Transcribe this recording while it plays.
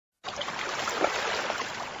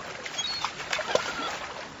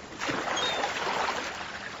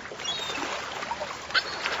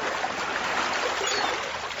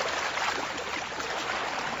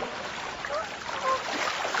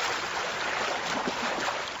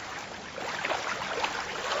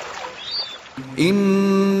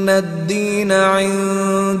إن الدين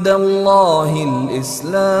عند الله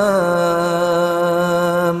الإسلام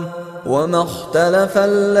وما اختلف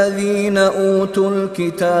الذين أوتوا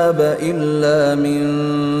الكتاب إلا من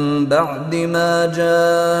بعد ما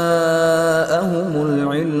جاءهم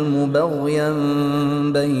العلم بغيا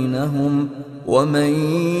بينهم ومن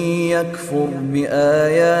يكفر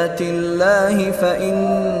بآيات الله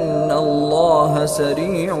فإن الله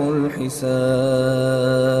سريع الحساب.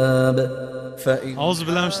 أعوذ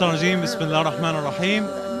بالله من الشيطان الرجيم. بسم الله الرحمن الرحيم.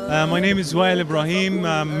 My name is Wael Ibrahim.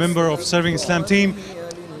 I'm a member of Serving Islam team.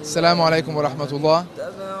 السلام عليكم ورحمة الله.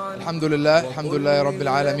 الحمد لله رب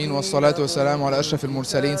العالمين والصلاة والسلام على أشرف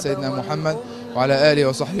المرسلين سيدنا محمد وعلى آله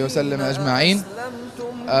وصحبه وسلم أجمعين.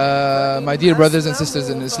 My dear brothers and sisters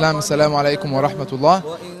in Islam, Assalamu alaikum wa rahmatullah.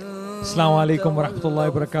 Assalamu alaikum wa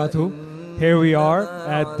rahmatullahi wa barakatuh. Here we are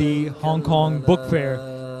at the Hong Kong Book Fair.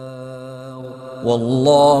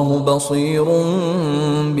 والله بصير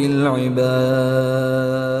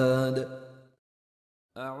بالعباد.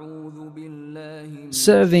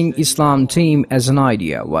 Serving Islam Team as an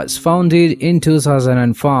idea was founded in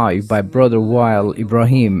 2005 by Brother Wael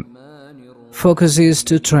Ibrahim. Focus is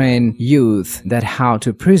to train youth that how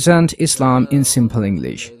to present Islam in simple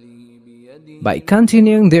English. By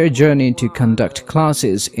continuing their journey to conduct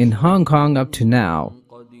classes in Hong Kong up to now,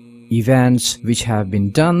 events which have been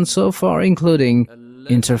done so far including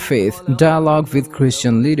interfaith dialogue with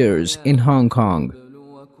Christian leaders in Hong Kong,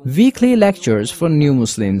 weekly lectures for new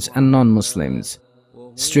Muslims and non-Muslims,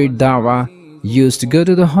 street dawah used to go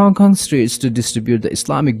to the Hong Kong streets to distribute the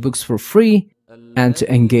Islamic books for free and to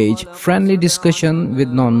engage friendly discussion with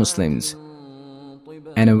non-Muslims,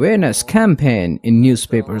 an awareness campaign in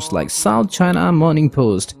newspapers like South China Morning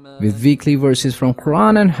Post with weekly verses from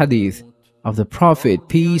Quran and Hadith of the Prophet,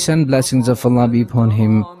 peace and blessings of Allah be upon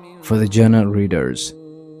him, for the journal readers.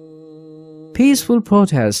 Peaceful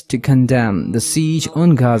protest to condemn the siege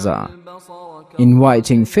on Gaza,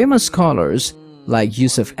 inviting famous scholars like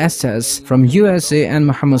Yusuf Estes from USA and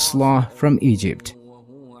Muhammad Salah from Egypt.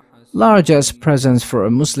 Largest presence for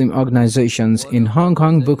Muslim organizations in Hong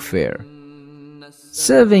Kong Book Fair.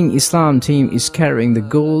 Serving Islam Team is carrying the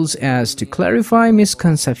goals as to clarify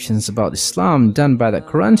misconceptions about Islam done by the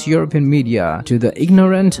current European media to the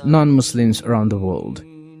ignorant non-Muslims around the world.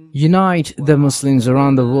 Unite the Muslims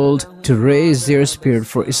around the world to raise their spirit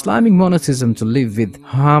for Islamic monotheism to live with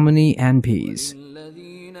harmony and peace.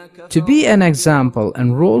 To be an example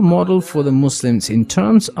and role model for the Muslims in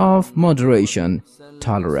terms of moderation,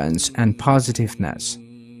 tolerance and positiveness.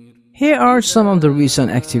 Here are some of the recent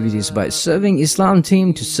activities by Serving Islam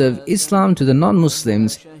Team to serve Islam to the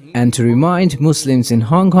non-Muslims and to remind Muslims in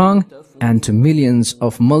Hong Kong and to millions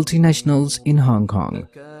of multinationals in Hong Kong.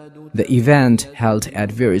 The event held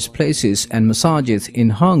at various places and masajids in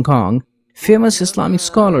Hong Kong. Famous Islamic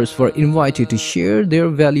scholars were invited to share their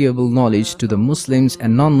valuable knowledge to the Muslims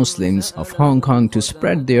and non-Muslims of Hong Kong to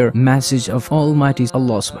spread their message of Almighty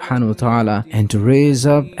Allah subhanahu wa ta'ala and to raise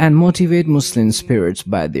up and motivate Muslim spirits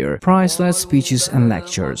by their priceless speeches and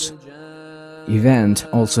lectures. Event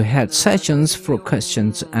also had sessions for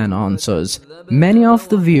questions and answers, many of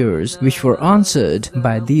the viewers which were answered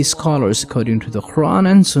by these scholars according to the Quran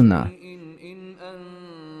and Sunnah.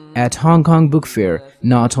 At Hong Kong Book Fair,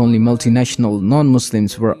 not only multinational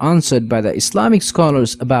non-Muslims were answered by the Islamic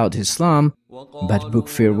scholars about Islam, but Book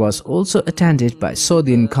Fair was also attended by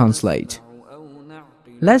Saudian consulate.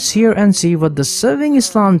 Let's hear and see what the Serving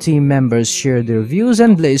Islam Team members share their views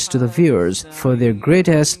and bless to the viewers for their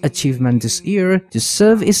greatest achievement this year to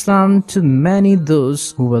serve Islam to many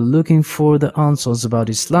those who were looking for the answers about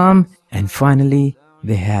Islam, and finally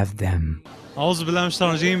they have them. أعوذ بالله من الشيطان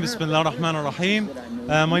الرجيم. بسم الله الرحمن الرحيم.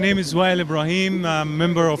 My name is Wael Ibrahim. I'm a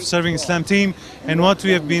member of Serving Islam team, and what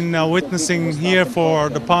we have been witnessing here for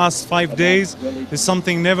the past 5 days is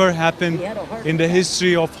something never happened in the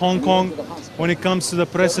history of Hong Kong when it comes to the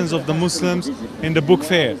presence of the Muslims in the book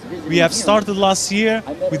fair. We have started last year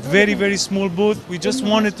with very small booth. We just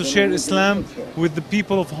wanted to share Islam with the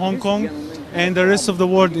people of Hong Kong and the rest of the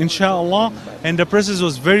world, inshallah, and the presence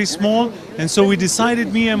was very small, and so we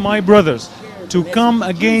decided, me and my brothers, to come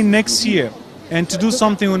again next year and to do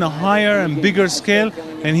something on a higher and bigger scale.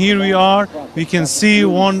 And here we are. We can see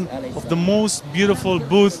one of the most beautiful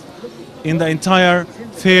booths in the entire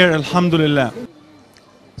fair, alhamdulillah.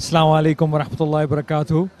 Assalamu alaikum wa rahmatullahi wa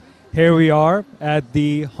barakatuh. Here we are at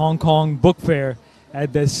the Hong Kong Book Fair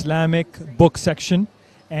at the Islamic book section.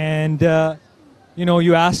 And you know,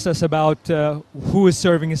 you asked us about who is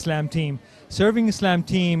Serving Islam Team. Serving Islam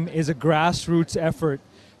Team is a grassroots effort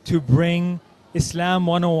to bring Islam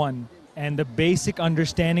 101 and the basic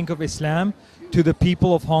understanding of Islam to the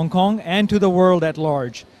people of Hong Kong and to the world at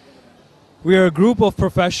large. We are a group of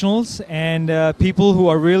professionals and people who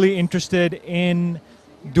are really interested in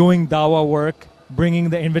doing dawah work, bringing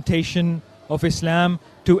the invitation of Islam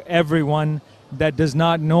to everyone that does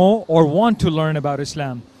not know or want to learn about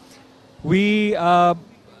Islam. We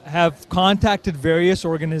have contacted various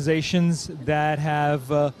organizations that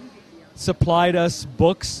have supplied us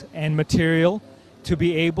books and material to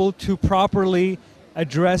be able to properly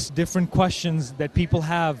address different questions that people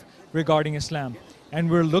have regarding Islam. And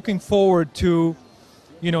we're looking forward to,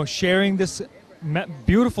 sharing this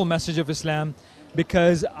beautiful message of Islam,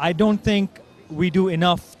 because I don't think we do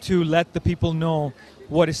enough to let the people know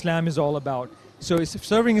what Islam is all about. So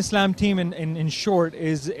Serving Islam Team, in short,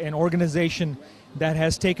 is an organization that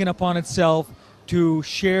has taken upon itself to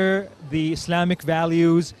share the Islamic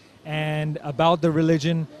values and about the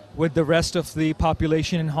religion with the rest of the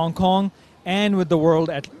population in Hong Kong and with the world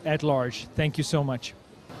at large. Thank you so much.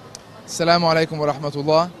 Assalamu alaikum wa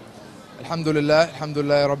rahmatullah. Alhamdulillah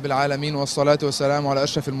Rabbil Alameen wa salatu wa salamu ala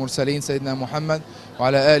ashraf al-mursaleen Sayyidina Muhammad wa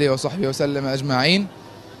ala alihi wa sahbihi wa sallam ajma'een.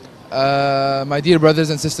 My dear brothers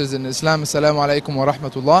and sisters in Islam, Assalamu alaikum wa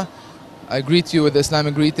rahmatullah. I greet you with the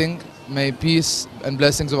Islamic greeting. May peace and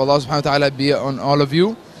blessings of Allah subhanahu wa ta'ala be on all of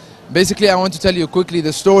you. Basically, I want to tell you quickly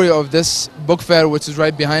the story of this book fair, which is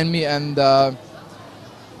right behind me, and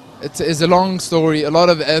it is a long story. A lot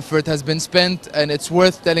of effort has been spent, and it's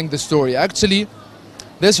worth telling the story. Actually,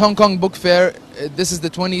 this Hong Kong book fair, this is the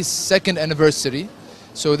 22nd anniversary.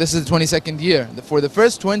 So this is the 22nd year. For the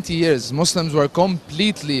first 20 years, Muslims were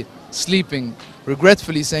completely sleeping,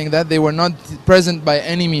 regretfully saying that they were not present by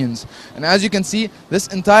any means. And as you can see, this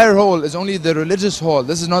entire hall is only the religious hall.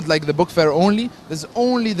 This is not like the book fair only. This is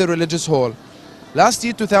only the religious hall. Last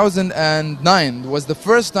year, 2009, was the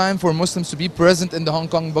first time for Muslims to be present in the Hong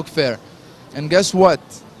Kong Book Fair. And guess what?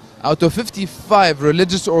 Out of 55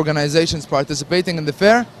 religious organizations participating in the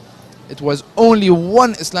fair, it was only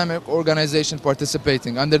one Islamic organization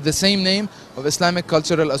participating under the same name of Islamic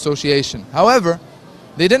Cultural Association. However,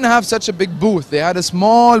 they didn't have such a big booth. They had a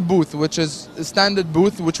small booth, which is a standard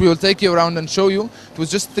booth, which we will take you around and show you. It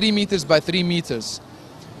was just 3 meters by 3 meters.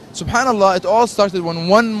 Subhanallah, it all started when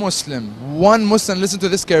one Muslim, listen to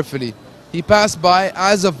this carefully, he passed by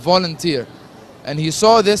as a volunteer, and he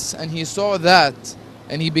saw this and he saw that,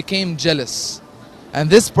 and he became jealous. And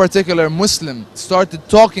this particular Muslim started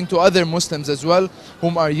talking to other Muslims as well,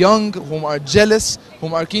 whom are young, whom are jealous,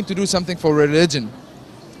 whom are keen to do something for religion.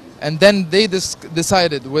 And then they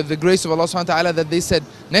decided, with the grace of Allah subhanahu wa ta'ala, that they said,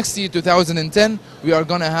 next year, 2010, we are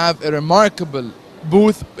going to have a remarkable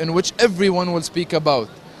booth in which everyone will speak about.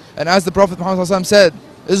 And as the Prophet Muhammad said,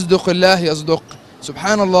 Izduqillah yazduq.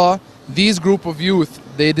 Subhanallah, these group of youth,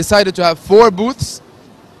 they decided to have 4 booths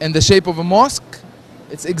in the shape of a mosque.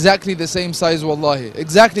 It's exactly the same size, wallahi.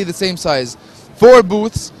 Exactly the same size. 4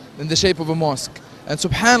 booths in the shape of a mosque. And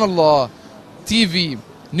subhanallah, TV,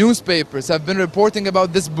 newspapers have been reporting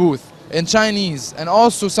about this booth in Chinese, and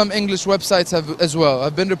also some English websites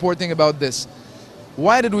have been reporting about this.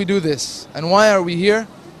 Why did we do this? And why are we here?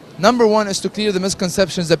 Number one is to clear the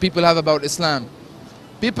misconceptions that people have about Islam.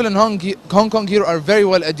 People in Hong Kong here are very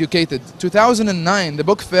well educated. 2009, the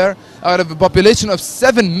book fair, out of a population of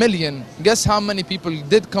 7 million, guess how many people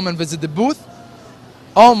did come and visit the booth?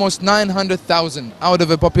 Almost 900,000 out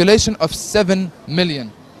of a population of 7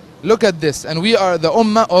 million. Look at this. And we are the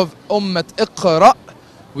ummah of Ummat Iqra.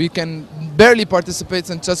 We can barely participate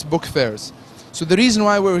in such book fairs. So the reason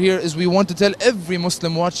why we're here is we want to tell every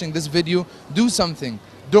Muslim watching this video, do something.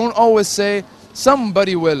 Don't always say,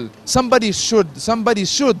 somebody will, somebody should.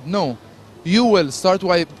 No, you will. Start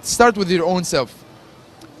with your own self.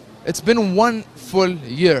 It's been 1 full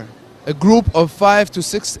year. A group of 5 to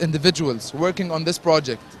 6 individuals working on this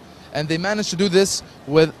project. And they managed to do this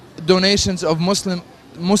with donations of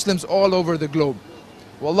Muslims all over the globe.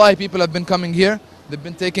 Wallahi, people have been coming here. They've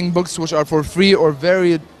been taking books which are for free or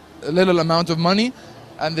very little amount of money.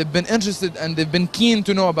 And they've been interested and they've been keen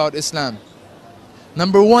to know about Islam.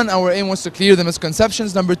 Number one, our aim was to clear the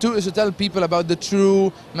misconceptions. Number two is to tell people about the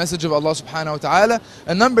true message of Allah subhanahu wa ta'ala.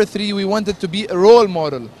 And number three, we wanted to be a role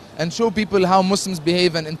model and show people how Muslims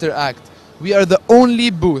behave and interact. We are the only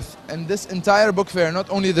booth in this entire book fair, not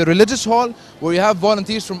only the religious hall, where we have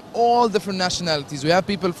volunteers from all different nationalities. We have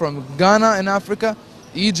people from Ghana in Africa,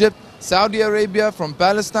 Egypt, Saudi Arabia, from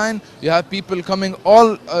Palestine. You have people coming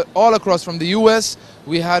all across from the US.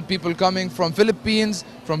 We had people coming from Philippines,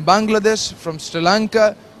 from Bangladesh, from Sri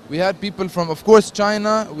Lanka. We had people from, of course,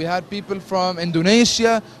 China. We had people from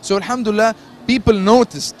Indonesia. So alhamdulillah, people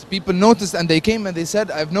noticed and they came and they said,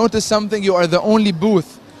 I've noticed something, you are the only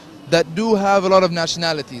booth that do have a lot of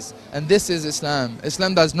nationalities. And this is Islam.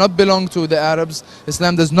 Islam does not belong to the Arabs.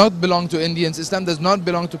 Islam does not belong to Indians. Islam does not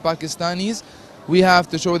belong to Pakistanis. We have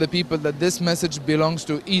to show the people that this message belongs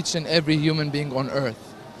to each and every human being on earth.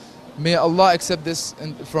 May Allah accept this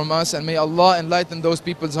from us, and may Allah enlighten those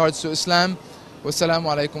people's hearts to Islam. Wassalamu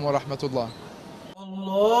alaikum wa rahmatullah.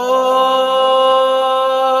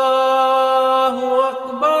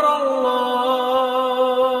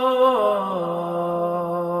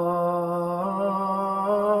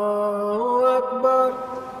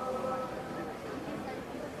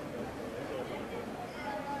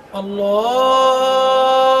 Allahu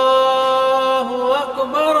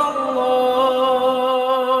Akbar, Allahu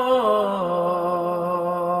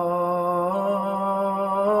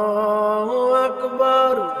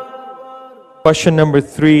Akbar. Question number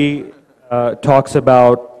 3 talks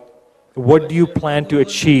about what do you plan to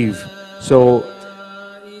achieve? So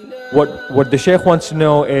what the Sheikh wants to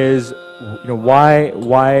know is,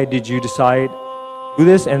 why did you decide to do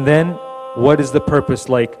this, and then what is the purpose,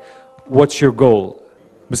 like what's your goal?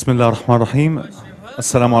 Bismillah ar-Rahman ar-Rahim.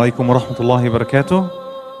 Assalamu alaikum wa rahmatullahi wa barakatuh.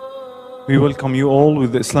 We welcome you all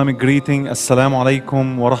with the Islamic greeting. Assalamu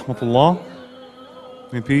alaikum wa rahmatullah.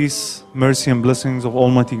 May peace, mercy and blessings of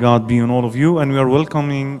Almighty God be on all of you. And we are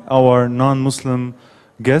welcoming our non-Muslim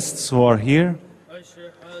guests who are here.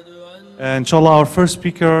 And inshallah, our first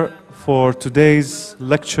speaker for today's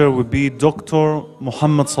lecture will be Dr.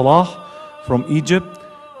 Muhammad Salah from Egypt,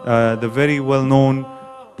 the very well-known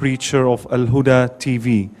preacher of Al Huda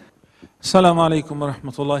TV. Assalamu alaikum wa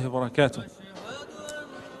rahmatullahi wa barakatuh.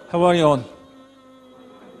 How are you all?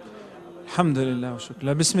 Alhamdulillah wa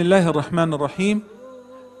shukla. Bismillah ar-Rahman ar-Rahim.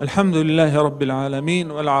 Alhamdulillahi rabbil alameen.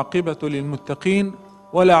 Wal aqibatu lil muttaqeen.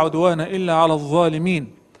 Wa la udwana illa ala al-zalimin.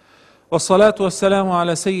 والصلاة والسلام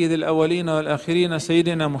على سيد الأولين والآخرين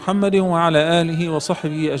سيدنا محمد وعلى آله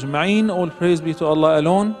وصحبه أجمعين. All praise be to Allah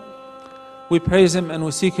alone. We praise Him and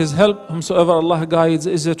we seek His help. Whomsoever Allah guides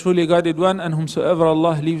is a truly guided one, and whomsoever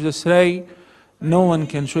Allah leaves astray, no one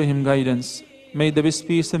can show him guidance. May the best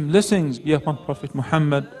peace and blessings be upon Prophet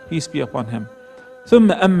Muhammad, peace be upon him.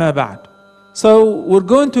 ثم أما بعد. So we're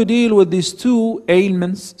going to deal with these two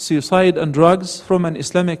ailments, suicide and drugs, from an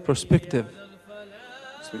Islamic perspective.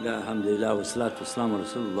 Bismillah, alhamdulillah, wa salatu wa salamu ala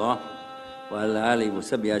Rasulullah wa ala alihi wa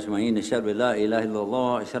sahbihi ajma'in. Ashhadu an la ilaha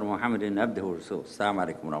illallah, ashhadu Muhammadan abduhu wa rasuluh. Assalamu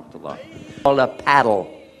alaikum wa rahmatullah. Called a paddle.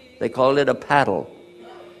 They called it a paddle.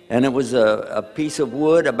 And it was a piece of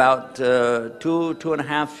wood about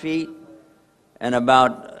 2.5 feet and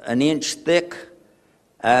about an inch thick.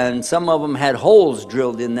 And some of them had holes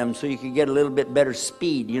drilled in them so you could get a little bit better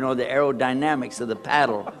speed, the aerodynamics of the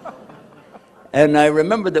paddle. And I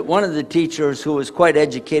remember that one of the teachers, who was quite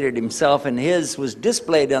educated himself, and his was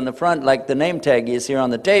displayed on the front like the name tag is here on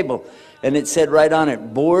the table, and it said right on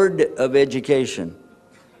it, Board of Education.